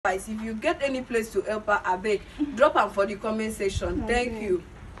sacrifice. If you get any place to help her, abeg drop am for the comment section. Thank you.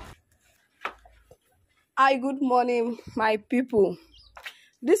 Hi, good morning my people.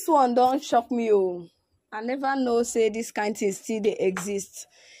 This one don't shock me. Oh, I never know say this kind thing still they exist.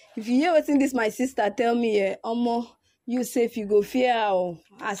 If you hear wetin this my sister tell me, omo, you safe you go fear her. Oh,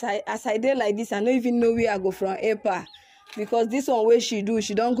 as I dey like this, I no even know where I go from help her, because this one wey she do,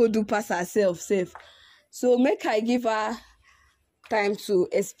 she don't go do pass herself safe. So make I give her time to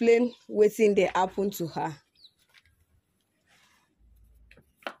explain wetin dey happen to her.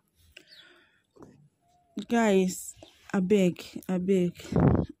 Guys, abeg,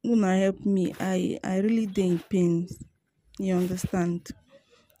 una help me. I really dey in pain. You understand?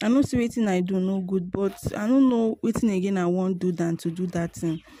 I know say wetin I do no good, but I don't know wetin again I wan do than to do that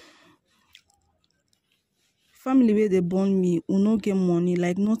thing. Family wey dey born me, we no get money,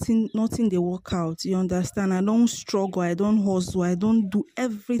 like nothing dey work out. You understand? I don struggle, I don hustle, I don do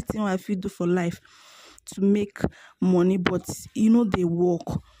everything I fit do for life to make money, but e no dey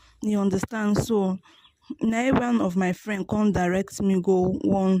work. You understand? So na one of my friend come direct me go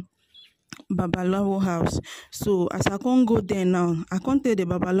one babalawo house. So as I can't go there now, I can't tell the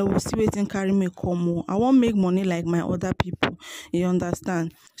babalawo see wetin carry me come o. I wan make money like my other people. You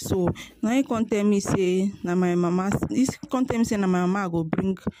understand? So now he can't tell me say na my mama. This can't tell me say na my mama I go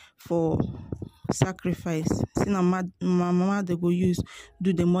bring for sacrifice. Say na my mama they go use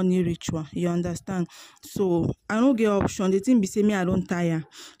do the money ritual. You understand? So I don't get option. The thing be say me I don't tire.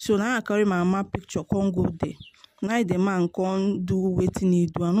 So now I carry my mama picture come go there. Now the man can't do wetin he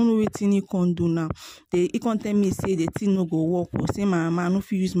do. I don't know wetin he can't do now. He can't tell me say the thing no go work. Or say my mama, I no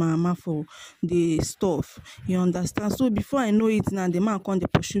fit use my mama for the stuff. You understand? So before I know it now, the man can't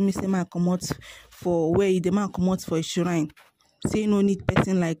pursue me say my come out for where the man come out for a shrine. Say no need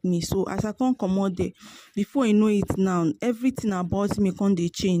person like me. So as I can't come out there, before I know it now, everything about me can't they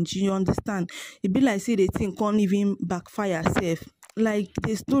change. You understand? It be like say the thing can't even backfire self. Like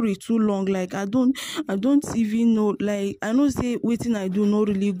the story too long, like I don't even know. Like I know say waiting I do not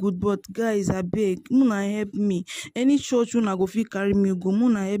really good, but guys I beg Muna help me. Any church when I go fit carry me go,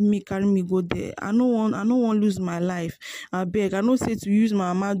 Muna help me carry me go there. I no want lose my life. I beg. I know say to use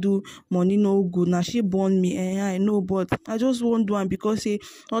my mama do money no good. Now she born me, I know, but I just want do one because say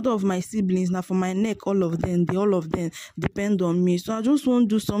all of my siblings now for my neck, all of them depend on me. So I just want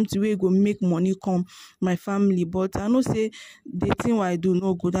do something where go make money come my family. But I know say the thing I do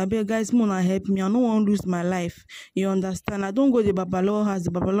no good. I beg guys, Mona help me. I don't want to lose my life. You understand? I don't go to the babalawo house. The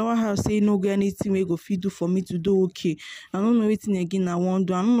babalawo house say no get anything we go fit do for me to do okay. I don't know anything again I want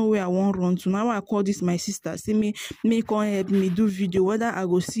do. I don't know where I want run to. Now I call this my sister. Say me come help me do video. Whether I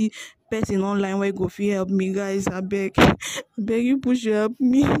go see person online where go fit help me, guys. I beg you push help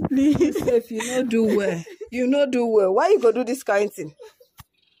me, please. If you no do well, you no do well. Why you go do this kind thing?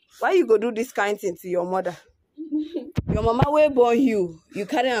 Why you go do this kind thing to your mother? Your mama wey born you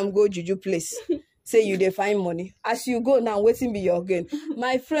carry am go juju place. Say you dey find money. As you go now, wetin be your gain?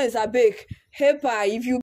 My friends, abeg help her. If you